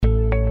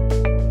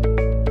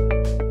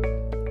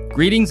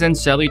Greetings and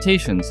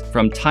salutations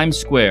from Times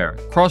Square,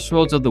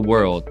 crossroads of the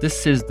world.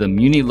 This is the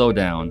Muni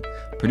Lowdown,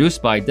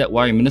 produced by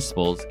Debtwire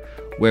Municipals,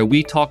 where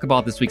we talk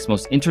about this week's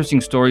most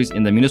interesting stories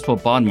in the municipal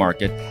bond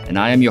market. And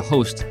I am your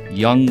host,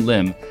 Young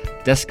Lim,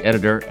 desk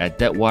editor at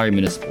Debtwire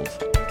Municipals.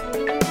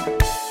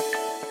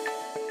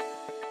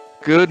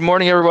 Good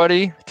morning,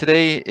 everybody.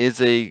 Today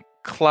is a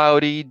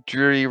cloudy,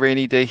 dreary,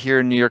 rainy day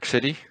here in New York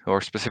City,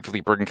 or specifically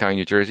Bergen County,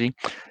 New Jersey.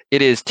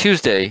 It is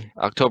Tuesday,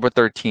 October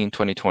 13,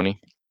 2020.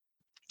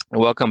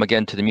 Welcome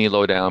again to the Muni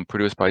Lowdown,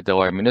 produced by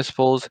Debtwire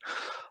Municipals.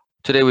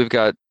 Today we've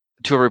got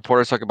two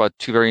reporters talking about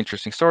two very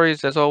interesting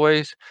stories, as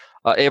always.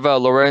 Eva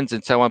Lorenz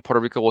in San Juan,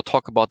 Puerto Rico will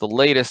talk about the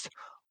latest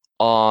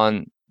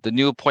on the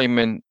new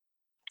appointment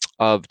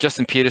of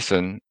Justin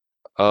Peterson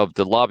of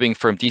the lobbying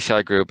firm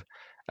DCI Group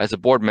as a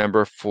board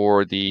member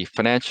for the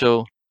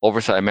Financial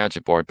Oversight and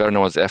Management Board, better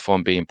known as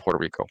FOMB in Puerto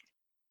Rico.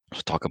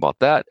 We'll talk about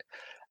that.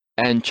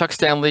 And Chuck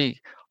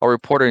Stanley, a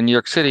reporter in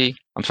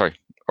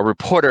a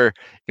reporter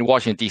in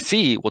Washington,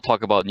 D.C., will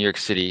talk about New York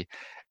City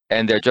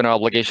and their general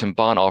obligation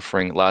bond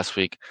offering last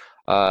week,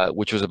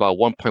 which was about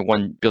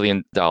 $1.1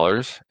 billion,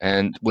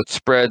 and with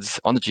spreads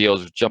on the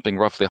GOs jumping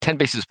roughly 10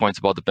 basis points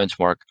above the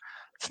benchmark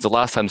since the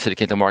last time the city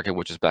came to market,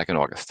 which was back in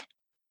August.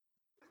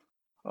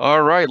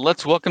 All right,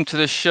 let's welcome to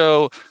the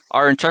show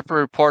our intrepid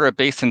reporter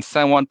based in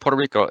San Juan, Puerto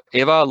Rico,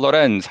 Eva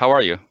Lorenz. How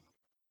are you?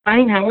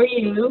 Fine, how are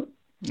you?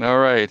 All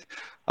right.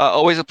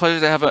 Always a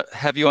pleasure to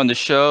have you on the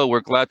show.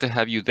 We're glad to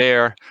have you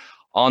there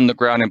on the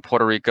ground in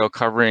Puerto Rico,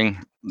 covering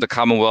the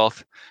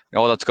Commonwealth and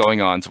all that's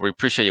going on. So we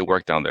appreciate your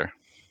work down there.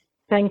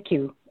 Thank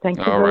you. Thank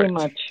you very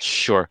much.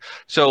 Sure.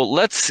 So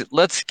let's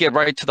get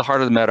right to the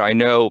heart of the matter. I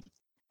know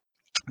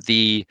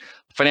the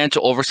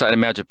Financial Oversight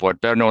and Management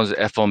Board, better known as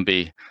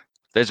FOMB,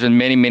 there's been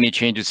many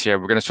changes here.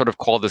 We're going to sort of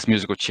call this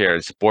musical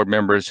chairs. Board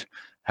members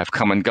have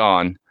come and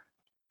gone,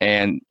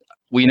 and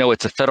we know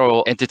it's a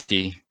federal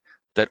entity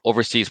that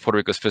oversees Puerto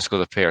Rico's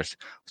fiscal affairs.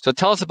 So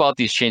tell us about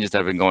these changes that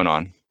have been going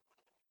on.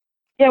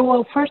 Yeah,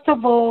 well, first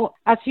of all,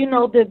 as you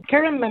know, the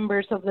current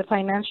members of the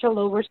Financial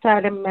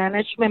Oversight and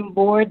Management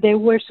Board, they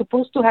were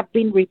supposed to have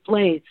been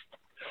replaced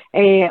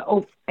a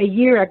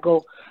year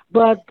ago,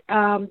 but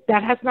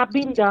that has not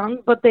been done,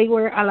 but they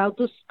were allowed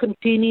to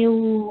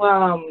continue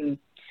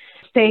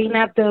staying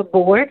at the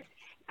board.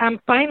 And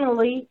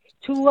finally,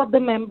 two of the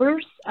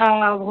members,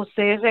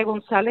 Jose R.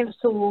 Gonzalez,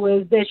 who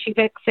is the Chief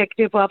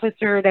Executive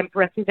Officer and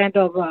President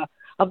of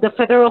the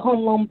Federal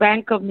Home Loan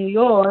Bank of New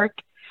York,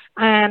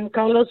 and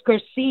Carlos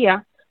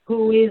Garcia,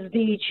 who is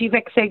the Chief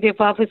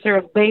Executive Officer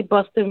of Bay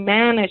Boston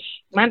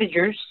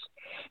Managers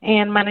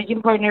and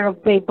Managing Partner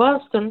of Bay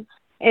Boston,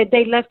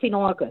 they left in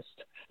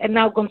August. And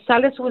now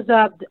Gonzalez was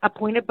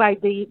appointed by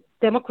the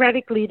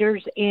Democratic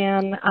leaders,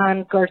 and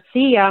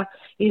Garcia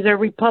is a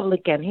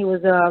Republican. He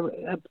was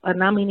a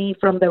nominee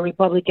from the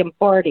Republican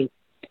Party.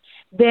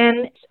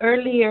 Then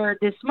earlier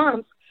this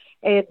month,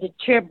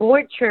 the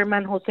board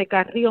chairman, Jose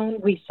Carrion,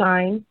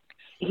 resigned.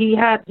 He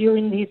had,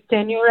 during his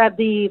tenure at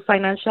the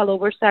Financial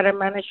Oversight and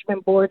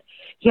Management Board,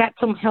 he had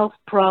some health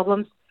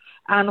problems.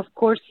 And of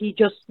course, he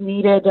just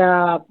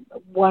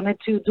wanted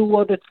to do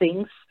other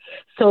things.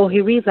 So he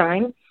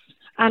resigned.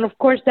 And of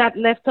course, that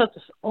left us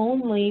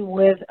only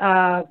with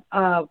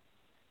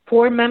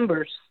 4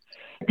 members.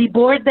 The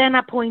board then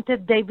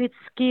appointed David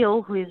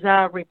Skill, who is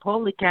a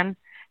Republican,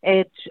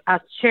 as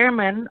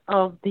chairman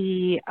of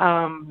the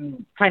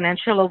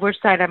Financial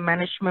Oversight and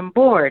Management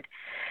Board.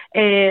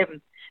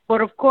 But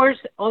of course,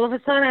 all of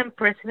a sudden,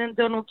 President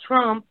Donald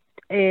Trump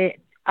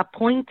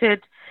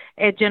appointed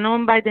a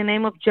gentleman by the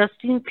name of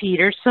Justin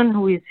Peterson,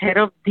 who is head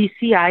of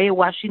DCI, a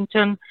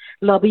Washington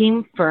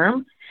lobbying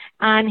firm.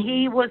 And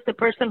he was the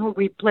person who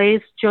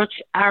replaced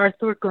Judge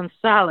Arthur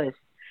Gonzalez,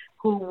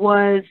 who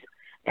was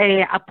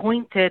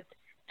appointed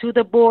to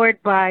the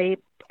board by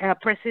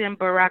President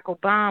Barack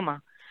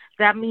Obama.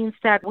 That means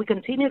that we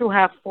continue to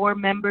have 4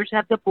 members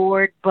at the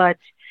board, but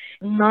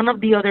none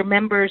of the other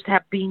members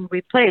have been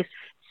replaced.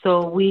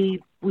 So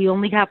we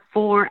only have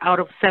 4 out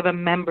of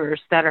 7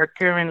 members that are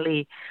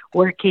currently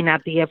working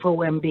at the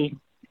FOMB.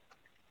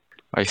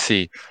 I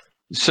see.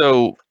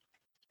 So,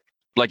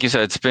 like you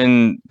said,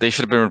 they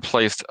should have been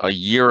replaced a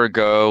year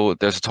ago.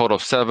 There's a total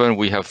of 7.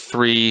 We have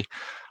 3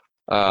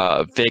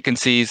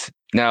 vacancies.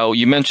 Now,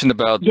 you mentioned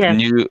about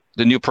the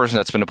new person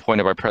that's been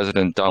appointed by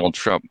President Donald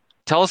Trump.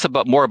 Tell us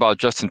more about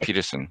Justin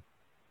Peterson.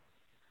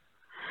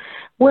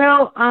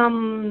 Well,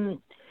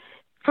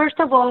 first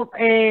of all,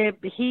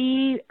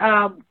 he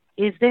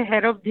is the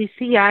head of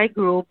DCI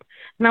Group.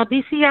 Now,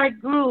 DCI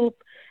Group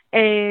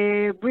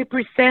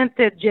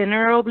represented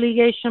general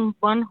obligation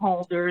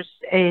bondholders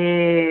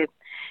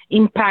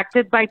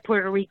impacted by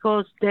Puerto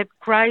Rico's debt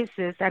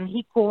crisis, and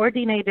he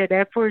coordinated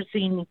efforts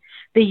in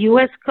the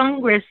U.S.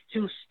 Congress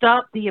to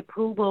stop the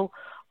approval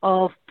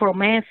of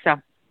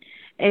PROMESA,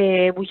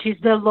 which is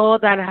the law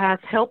that has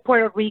helped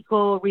Puerto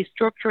Rico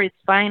restructure its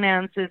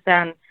finances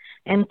and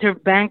enter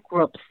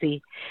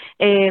bankruptcy.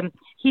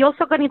 He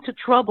also got into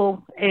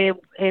trouble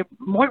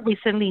more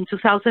recently in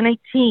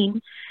 2018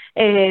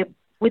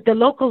 with the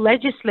local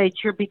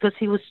legislature because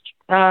he was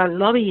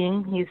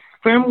lobbying. His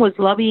firm was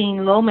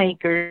lobbying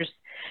lawmakers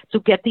to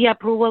get the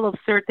approval of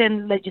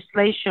certain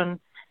legislation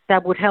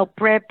that would help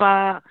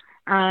PREPA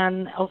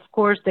and, of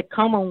course, the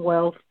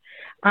Commonwealth.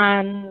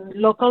 And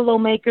local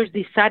lawmakers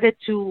decided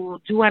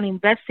to do an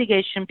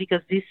investigation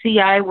because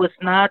DCI was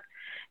not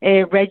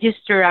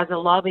registered as a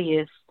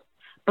lobbyist,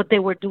 but they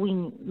were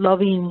doing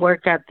lobbying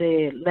work at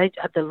the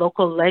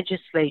local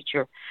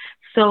legislature.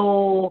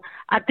 So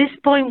at this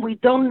point, we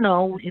don't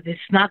know. It is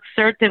not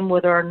certain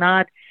whether or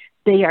not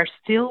they are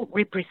still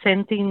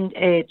representing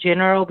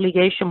general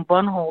obligation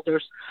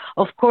bondholders.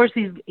 Of course,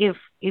 if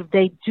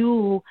they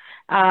do,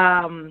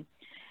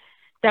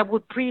 that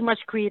would pretty much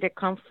create a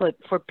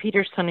conflict for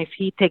Peterson if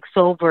he takes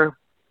over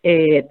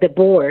the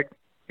board,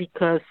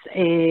 because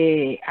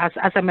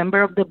as a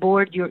member of the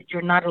board,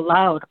 you're not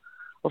allowed,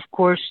 of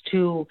course,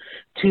 to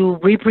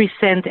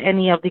represent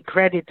any of the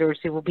creditors.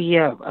 It will be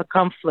a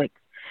conflict.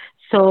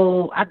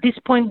 So at this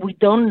point, we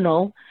don't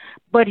know,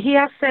 but he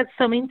has said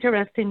some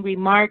interesting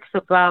remarks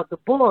about the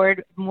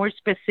board, more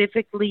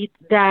specifically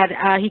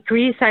that he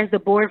criticized the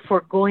board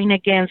for going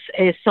against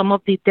some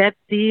of the debt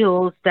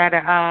deals that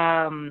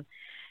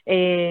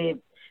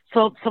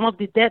some of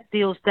the debt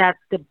deals that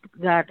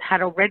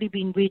had already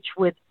been reached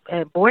with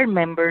board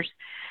members.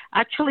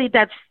 Actually,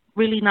 that's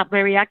really not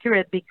very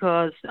accurate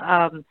because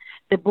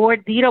the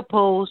board did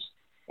oppose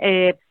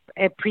a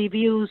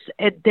previous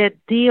debt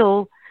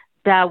deal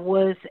that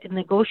was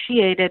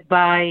negotiated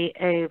by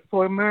a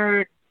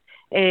former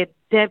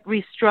debt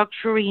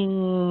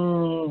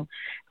restructuring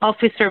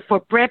officer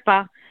for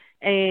PREPA,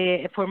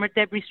 a former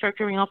debt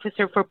restructuring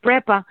officer for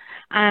PREPA,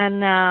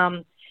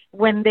 and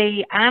when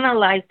they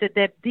analyzed the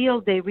debt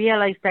deal, they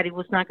realized that it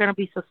was not going to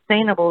be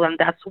sustainable, and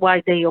that's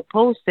why they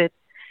opposed it.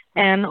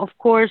 And of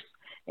course,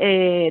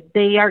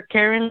 they are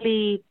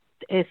currently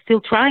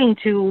still trying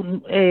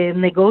to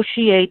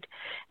negotiate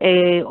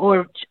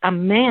or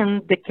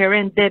amend the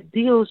current debt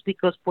deals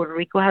because Puerto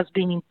Rico has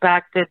been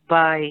impacted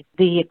by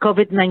the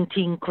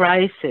COVID-19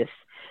 crisis.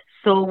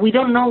 So we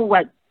don't know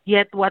what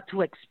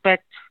to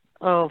expect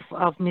of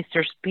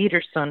Mr.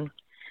 Peterson.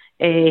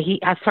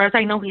 As far as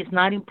I know, he's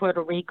not in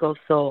Puerto Rico,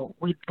 so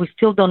we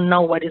still don't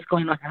know what is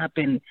going to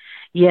happen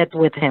yet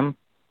with him.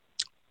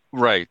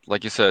 Right,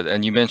 like you said,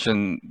 and you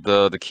mentioned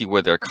the key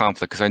word there,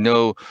 conflict, because I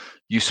know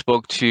you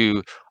spoke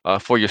to,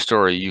 for your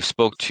story, you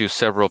spoke to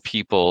several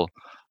people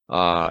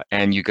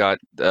and you got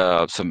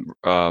some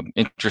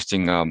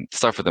interesting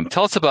stuff for them.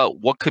 Tell us about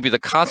what could be the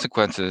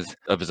consequences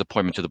of his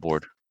appointment to the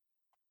board.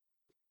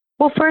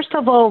 Well, first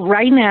of all,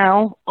 right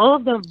now, all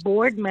of the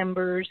board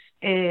members,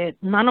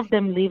 none of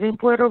them live in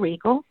Puerto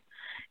Rico.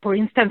 For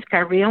instance,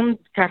 Carrion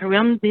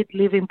did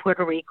live in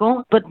Puerto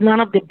Rico, but none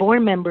of the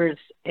board members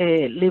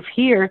live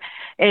here.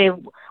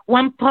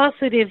 One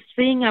positive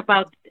thing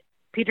about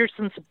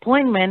Peterson's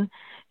appointment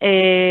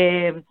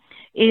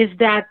is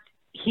that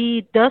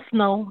he does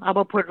know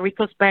about Puerto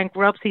Rico's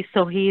bankruptcy,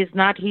 so he is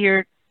not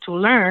here to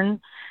learn,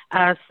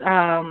 as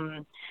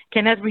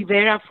Kenneth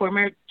Rivera,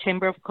 former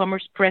Chamber of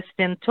Commerce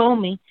president,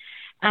 told me.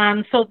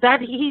 And so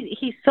that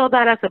he saw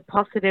that as a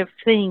positive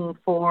thing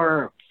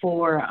for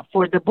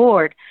the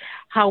board.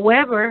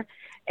 However,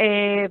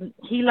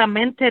 he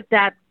lamented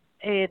that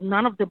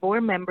none of the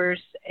board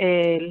members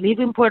live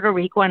in Puerto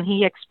Rico, and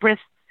he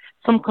expressed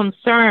some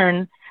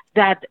concern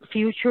that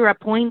future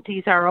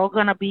appointees are all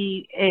going to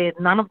be,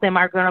 none of them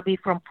are going to be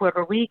from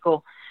Puerto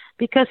Rico,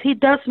 because he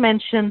does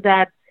mention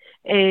that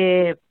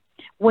if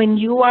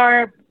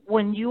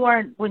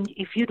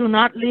you do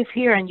not live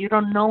here and you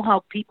don't know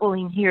how people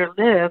in here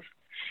live,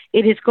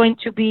 it is going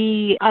to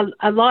be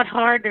a lot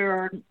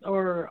harder,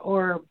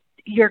 or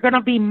you're going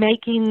to be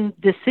making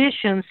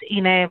decisions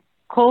in a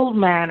cold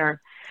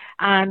manner.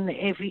 And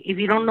if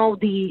you don't know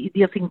the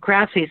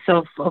idiosyncrasies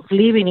of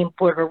living in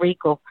Puerto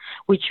Rico,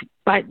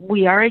 but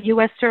we are a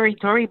U.S.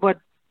 territory, but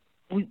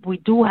we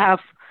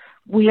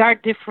are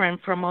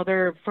different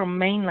from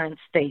mainland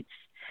states.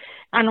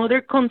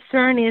 Another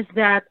concern is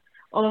that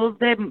all of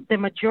the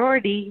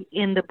majority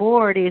in the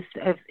board is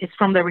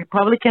from the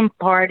Republican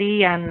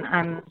Party,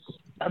 and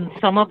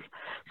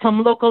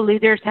some local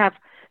leaders have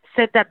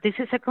said that this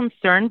is a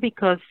concern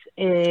because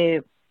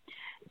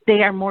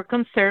they are more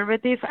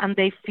conservative, and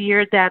they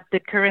fear that the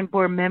current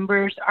board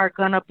members are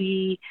going to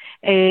be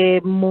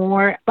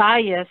more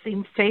biased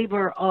in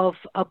favor of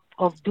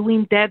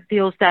doing debt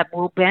deals that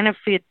will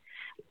benefit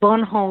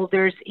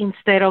bondholders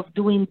instead of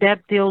doing debt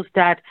deals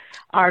that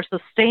are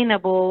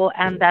sustainable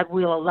and that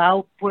will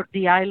allow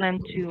the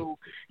island to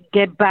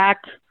get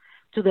back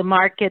to the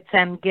markets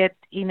and get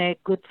in a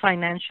good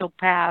financial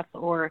path,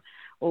 or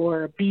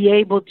be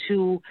able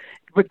to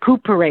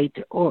recuperate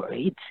or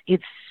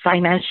its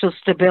financial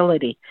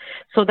stability.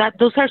 So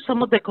those are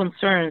some of the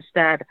concerns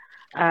that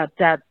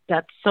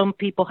some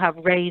people have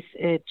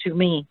raised to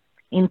me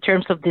in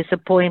terms of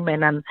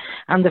disappointment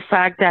and the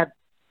fact that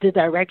the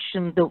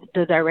direction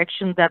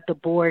that the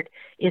board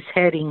is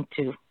heading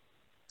to.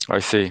 I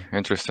see.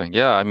 Interesting.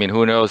 Yeah, I mean,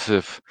 who knows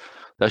if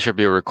that should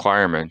be a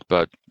requirement.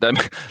 But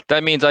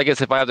that means, I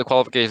guess, if I have the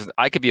qualifications,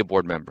 I could be a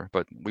board member,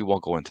 but we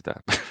won't go into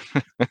that.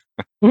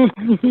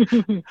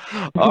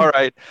 All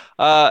right.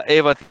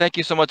 Ava, thank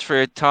you so much for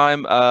your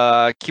time.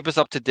 Keep us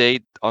up to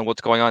date on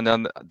what's going on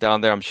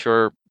down there. I'm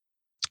sure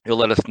you'll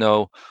let us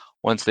know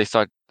once they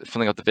start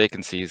filling out the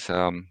vacancies.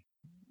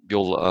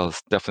 You'll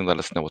definitely let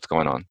us know what's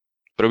going on.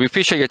 But we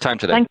appreciate your time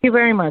today. Thank you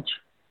very much.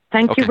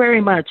 Thank you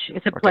very much.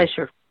 It's a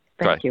pleasure.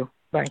 Thank Bye. you.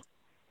 Bye.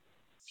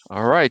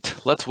 All right.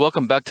 Let's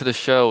welcome back to the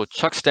show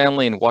Chuck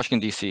Stanley in Washington,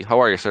 D.C. How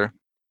are you, sir?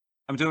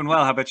 I'm doing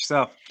well. How about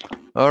yourself?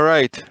 All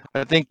right.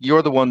 I think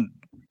you're the one,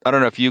 I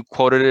don't know if you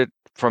quoted it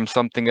from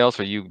something else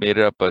or you made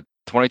it up, but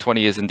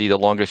 2020 is indeed the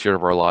longest year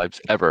of our lives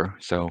ever.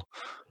 So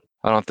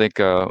I don't think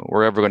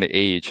we're ever going to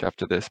age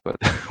after this, but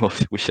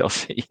we shall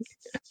see.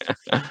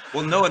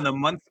 Well, no, and the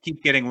months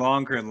keep getting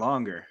longer and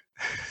longer.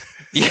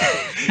 Yeah.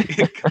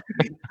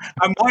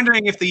 I'm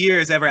wondering if the year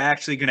is ever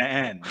actually going to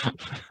end.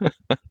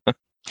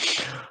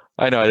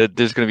 I know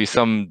there's going to be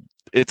some,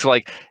 it's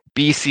like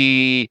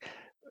BC,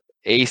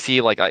 AC,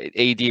 like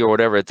AD or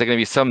whatever. It's going to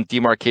be some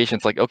demarcation.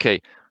 It's like,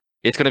 okay,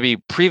 it's going to be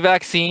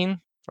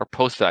pre-vaccine or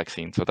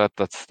post-vaccine. So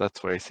that's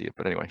what I see it.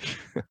 But anyway.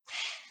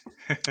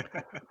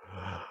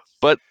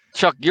 But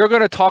Chuck, you're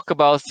going to talk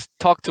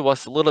to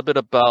us a little bit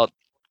about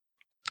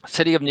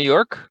City of New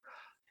York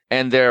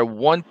and their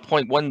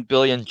 1.1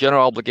 billion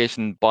general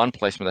obligation bond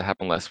placement that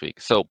happened last week.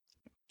 So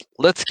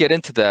let's get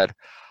into that.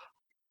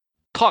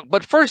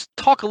 But first,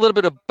 talk a little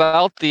bit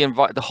about the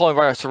whole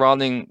environment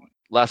surrounding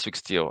last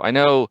week's deal. I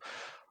know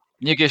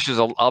New York issues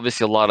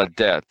obviously a lot of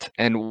debt,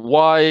 and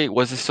why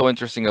was this so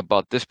interesting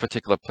about this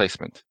particular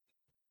placement?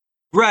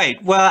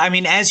 Right. Well, I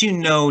mean, as you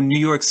know, New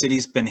York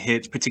City's been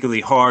hit particularly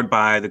hard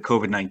by the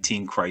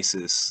COVID-19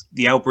 crisis.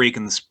 The outbreak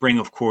in the spring,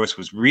 of course,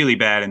 was really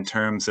bad in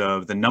terms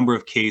of the number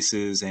of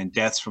cases and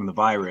deaths from the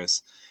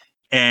virus.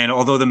 And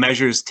although the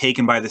measures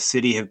taken by the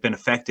city have been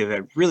effective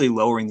at really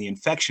lowering the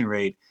infection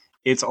rate,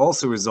 it's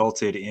also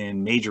resulted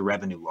in major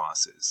revenue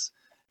losses.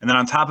 And then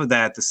on top of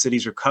that, the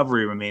city's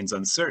recovery remains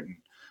uncertain.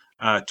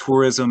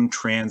 Tourism,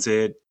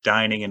 transit,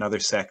 dining, and other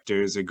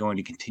sectors are going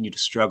to continue to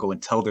struggle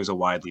until there's a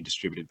widely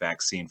distributed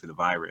vaccine for the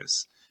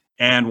virus.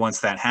 And once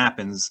that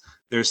happens,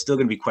 there's still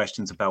going to be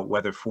questions about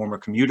whether former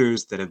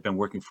commuters that have been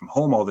working from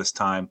home all this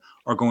time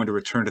are going to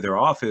return to their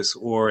office,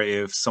 or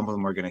if some of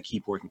them are going to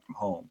keep working from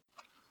home.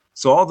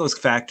 So all those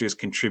factors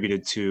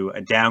contributed to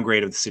a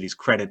downgrade of the city's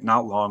credit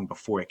not long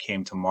before it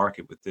came to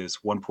market with this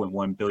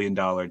 $1.1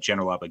 billion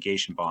general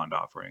obligation bond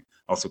offering,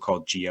 also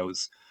called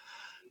GOs.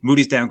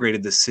 Moody's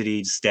downgraded the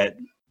city's debt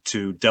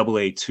to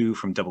AA2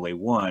 from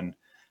AA1,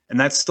 and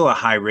that's still a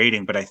high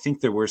rating, but I think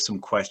there were some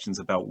questions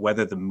about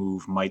whether the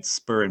move might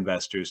spur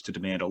investors to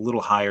demand a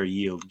little higher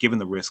yield given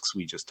the risks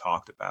we just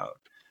talked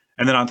about.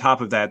 And then on top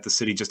of that, the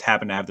city just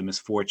happened to have the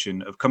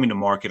misfortune of coming to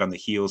market on the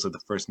heels of the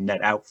first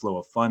net outflow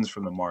of funds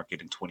from the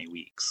market in 20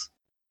 weeks.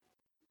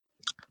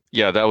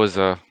 Yeah, that was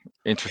a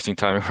interesting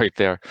timing right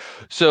there.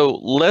 So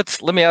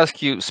let me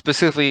ask you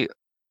specifically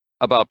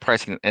about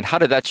pricing and how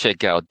did that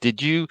shake out?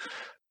 Would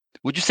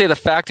you say the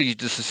fact that you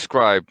just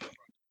described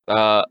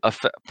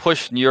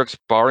pushed New York's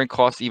borrowing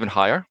costs even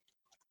higher?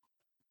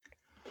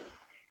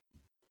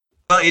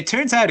 Well, it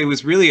turns out it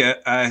was really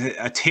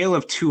a tale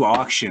of two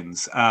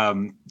auctions.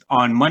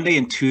 On Monday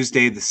and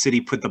Tuesday, the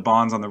city put the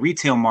bonds on the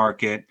retail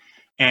market,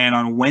 and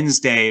on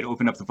Wednesday, it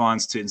opened up the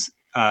bonds to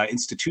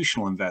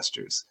institutional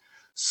investors.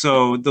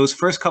 So those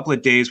first couple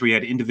of days where you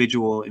had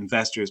individual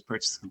investors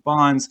purchasing the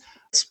bonds,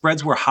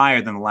 spreads were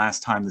higher than the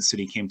last time the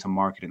city came to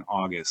market in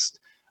August.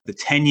 The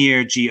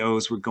 10-year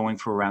GOs were going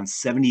for around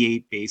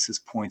 78 basis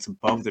points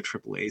above the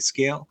AAA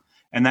scale,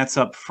 and that's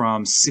up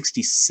from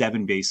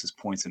 67 basis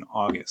points in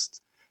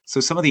August. So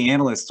some of the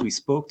analysts we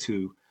spoke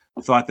to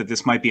thought that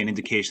this might be an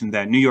indication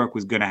that New York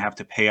was going to have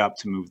to pay up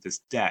to move this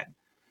debt.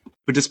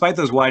 But despite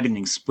those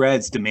widening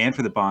spreads, demand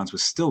for the bonds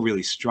was still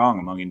really strong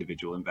among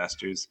individual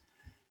investors.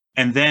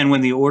 And then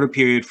when the order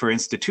period for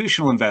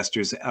institutional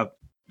investors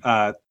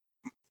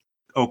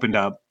opened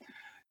up,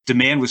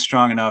 demand was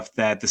strong enough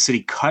that the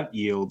city cut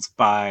yields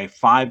by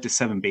 5 to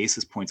 7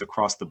 basis points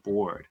across the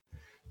board.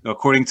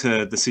 According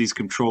to the city's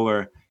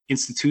controller,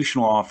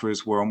 institutional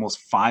offers were almost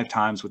 5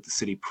 times what the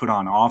city put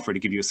on offer, to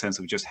give you a sense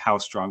of just how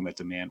strong that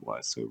demand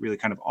was. So it really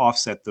kind of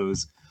offset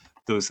those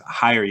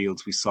higher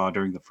yields we saw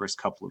during the first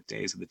couple of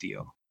days of the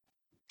deal.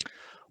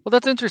 Well,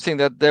 that's interesting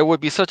that there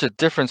would be such a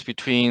difference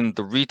between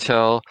the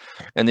retail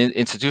and the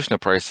institutional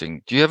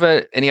pricing. Do you have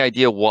any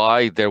idea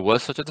why there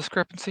was such a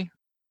discrepancy?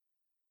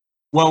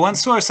 Well, one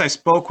source I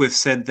spoke with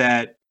said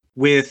that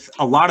with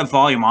a lot of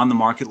volume on the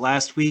market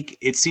last week,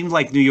 it seemed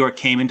like New York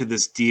came into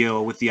this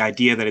deal with the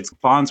idea that its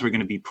bonds were going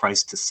to be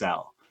priced to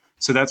sell.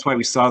 So that's why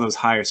we saw those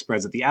higher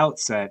spreads at the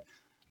outset.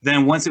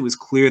 Then once it was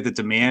clear that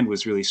demand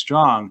was really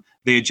strong,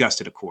 they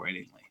adjusted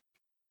accordingly.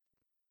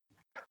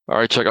 All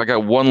right, Chuck, I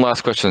got one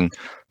last question.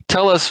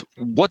 Tell us,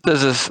 what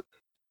does this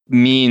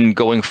mean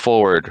going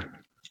forward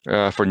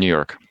for New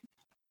York?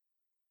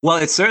 Well,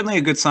 it's certainly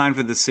a good sign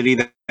for the city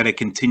that it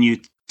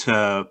continued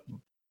to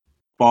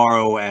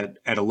borrow at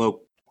a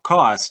low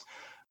cost.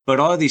 But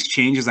all of these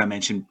challenges I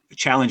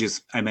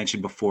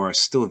mentioned before are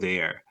still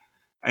there.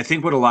 I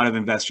think what a lot of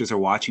investors are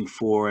watching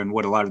for and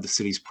what a lot of the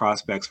city's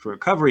prospects for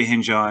recovery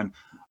hinge on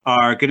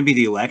are going to be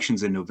the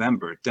elections in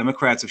November.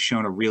 Democrats have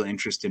shown a real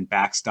interest in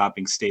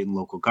backstopping state and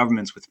local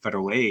governments with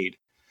federal aid.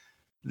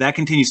 That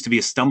continues to be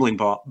a stumbling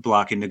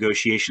block in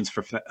negotiations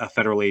for a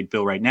federal aid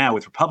bill right now,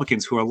 with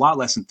Republicans who are a lot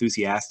less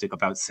enthusiastic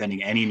about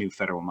sending any new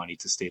federal money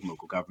to state and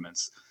local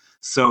governments.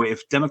 So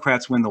if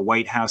Democrats win the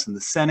White House and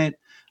the Senate,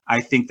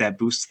 I think that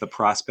boosts the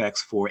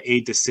prospects for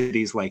aid to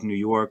cities like New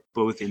York,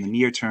 both in the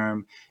near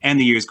term and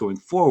the years going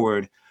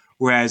forward.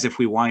 Whereas if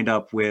we wind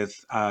up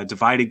with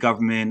divided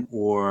government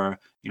or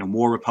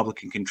more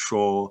Republican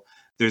control,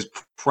 there's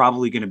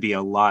probably going to be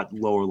a lot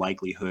lower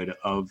likelihood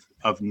of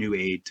new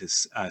aid to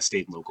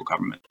state and local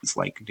governments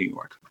like New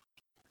York.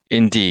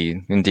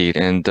 Indeed.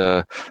 And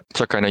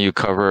Chuck, I know you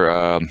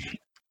cover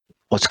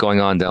what's going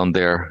on down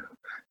there,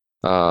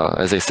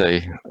 as they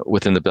say,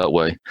 within the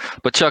Beltway.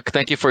 But Chuck,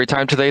 thank you for your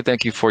time today.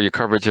 Thank you for your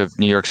coverage of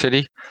New York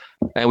City.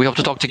 And we hope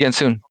to talk to you again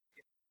soon.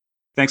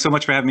 Thanks so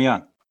much for having me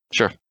on.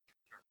 Sure.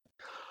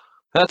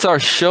 That's our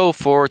show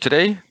for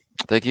today.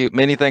 Thank you.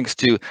 Many thanks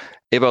to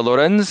Eva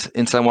Lorenz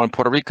in San Juan,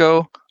 Puerto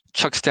Rico,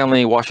 Chuck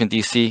Stanley, Washington,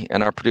 D.C.,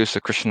 and our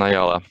producer, Christian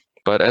Ayala.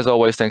 But as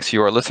always, thanks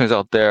to our listeners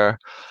out there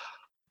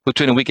who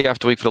tune in week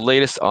after week for the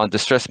latest on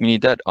distressed muni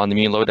debt on the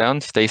Muni Lowdown.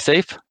 Stay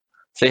safe,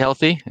 stay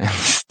healthy, and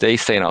stay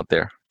sane out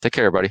there. Take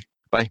care, everybody.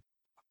 Bye.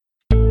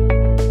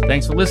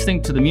 Thanks for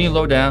listening to the Muni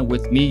Lowdown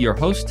with me, your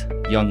host,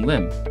 Young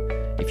Lim.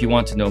 If you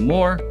want to know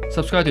more,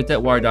 subscribe to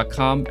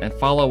debtwire.com and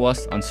follow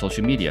us on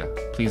social media.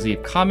 Please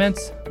leave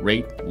comments,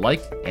 rate,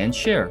 like, and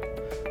share.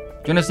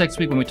 Join us next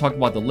week when we talk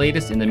about the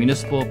latest in the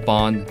municipal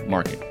bond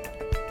market.